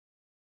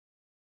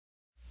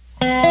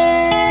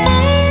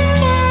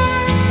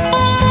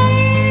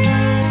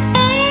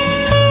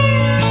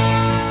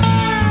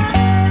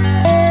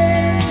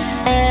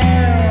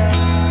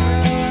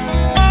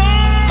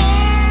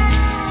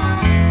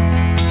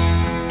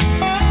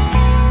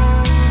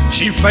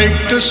She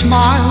faked a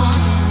smile,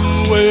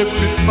 waved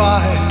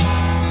goodbye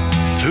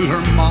to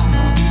her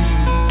mama.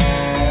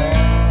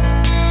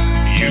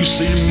 You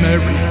see,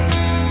 Mary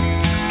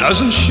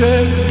doesn't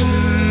share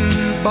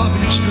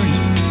Bobby's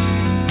dream.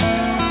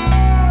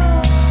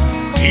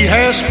 He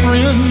has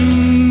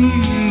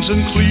friends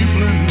in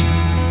Cleveland,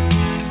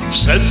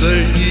 said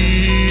they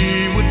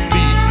would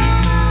beat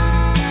him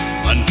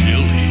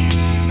until he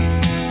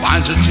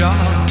finds a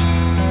job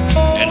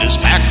and is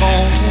back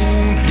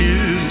on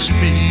his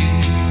feet.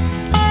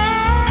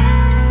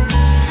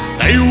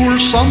 They were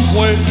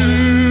somewhere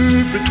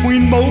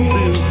between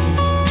Mobile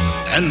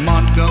and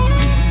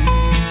Montgomery.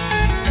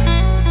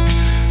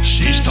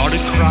 She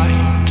started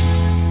crying,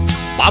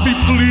 "Bobby,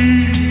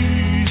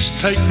 please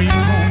take me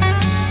home."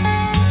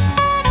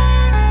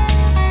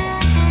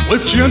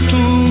 With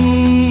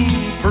gentle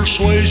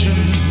persuasion,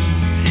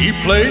 he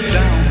played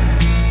down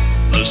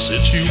the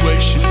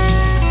situation,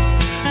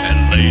 and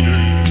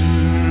later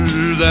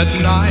that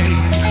night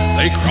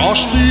they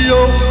crossed the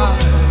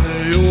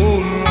Ohio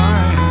line.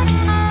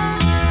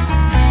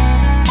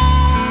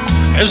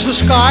 As the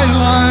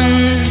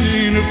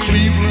skyline of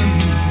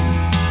Cleveland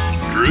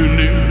drew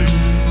near,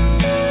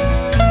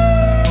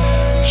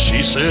 she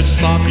said,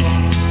 "Bobby,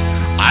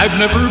 I've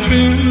never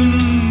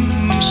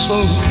been so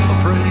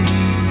afraid."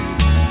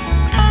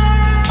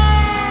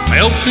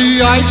 Felt the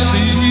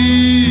icy,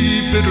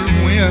 bitter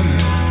wind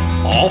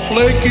off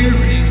Lake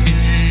Erie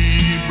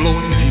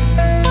blowing in,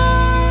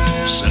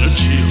 sent a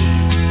chill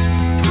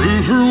through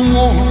her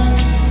warm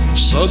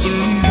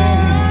southern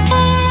bones.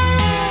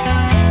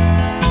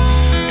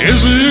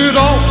 Is it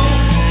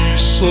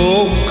always so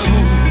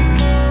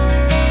cold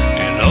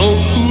in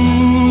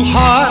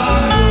Ohio,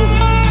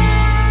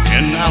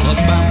 in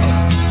Alabama?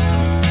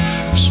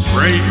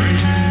 Spring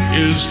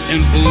is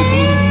in full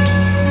bloom.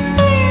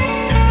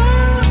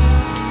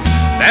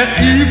 That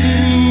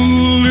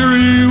evil,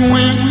 eerie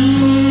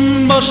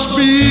wind must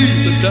be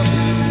the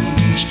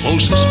devil's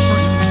closest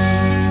friend.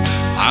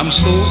 I'm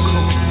so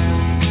cold,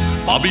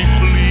 Bobby,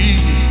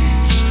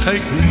 please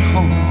take me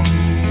home.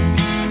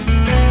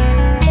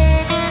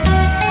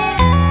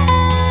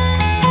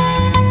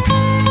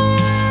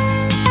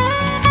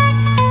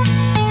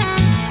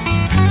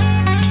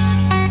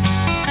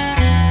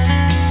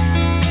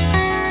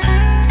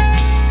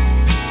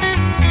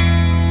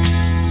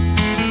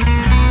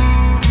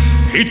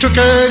 He took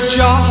a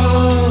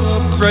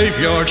job,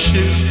 graveyard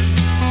shift,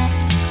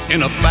 in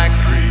a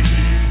factory.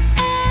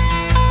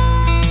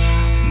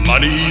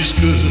 Money's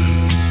good,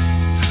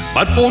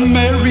 but for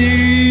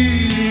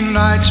Mary,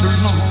 nights are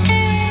long.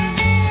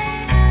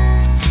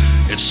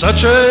 It's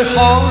such a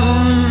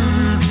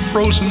hard,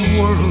 frozen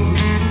world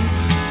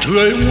to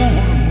a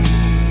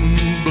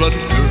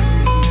warm-blooded girl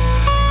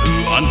who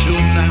until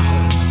now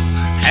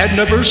had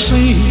never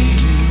seen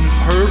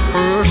her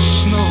first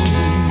snow.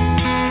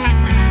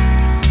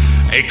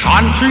 A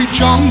concrete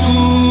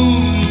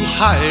jungle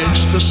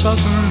hides the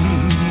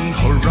southern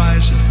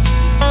horizon.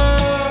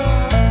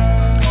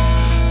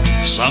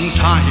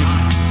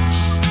 Sometimes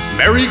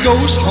Mary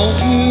goes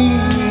home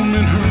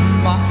in her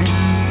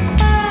mind,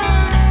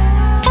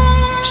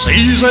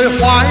 sees a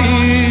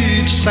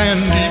white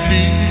sandy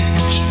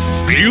beach,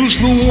 feels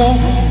the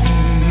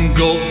warm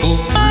Gulf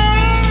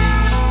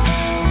breeze,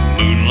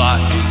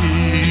 moonlight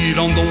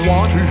on the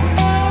water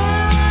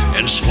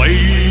and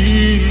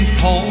swaying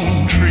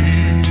palm trees.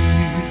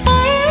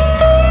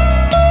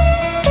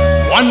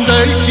 One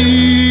day he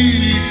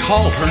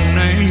called her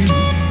name,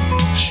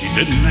 she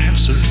didn't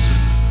answer.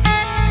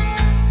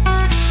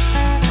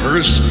 Her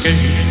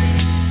escape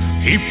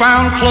he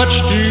found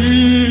clutched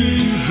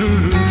in her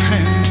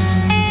hand.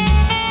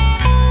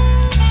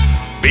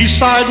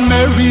 Beside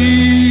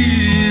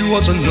Mary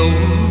was a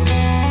note.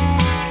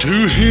 To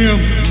him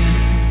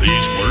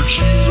these words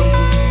she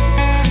wrote: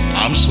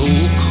 "I'm so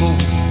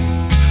cold,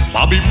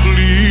 Bobby,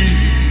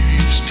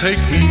 please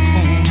take me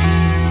home."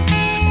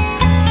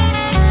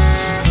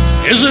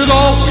 Is it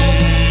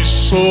always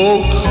so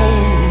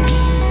cold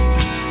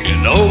in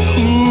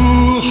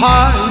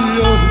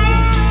Ohio,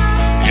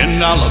 in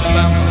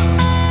Alabama?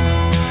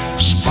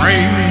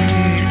 Spring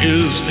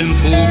is in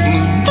full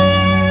bloom.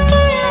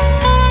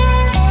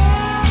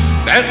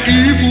 That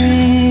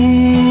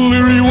evil,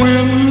 eerie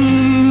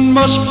wind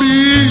must be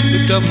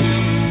the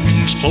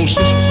devil's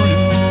closest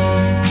friend.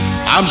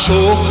 I'm so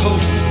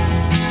cold,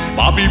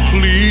 Bobby,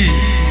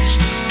 please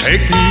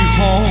take me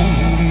home.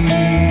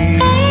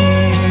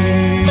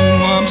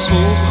 I'm so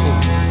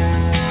cold,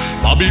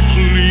 Bobby,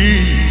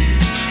 please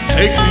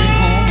take me home.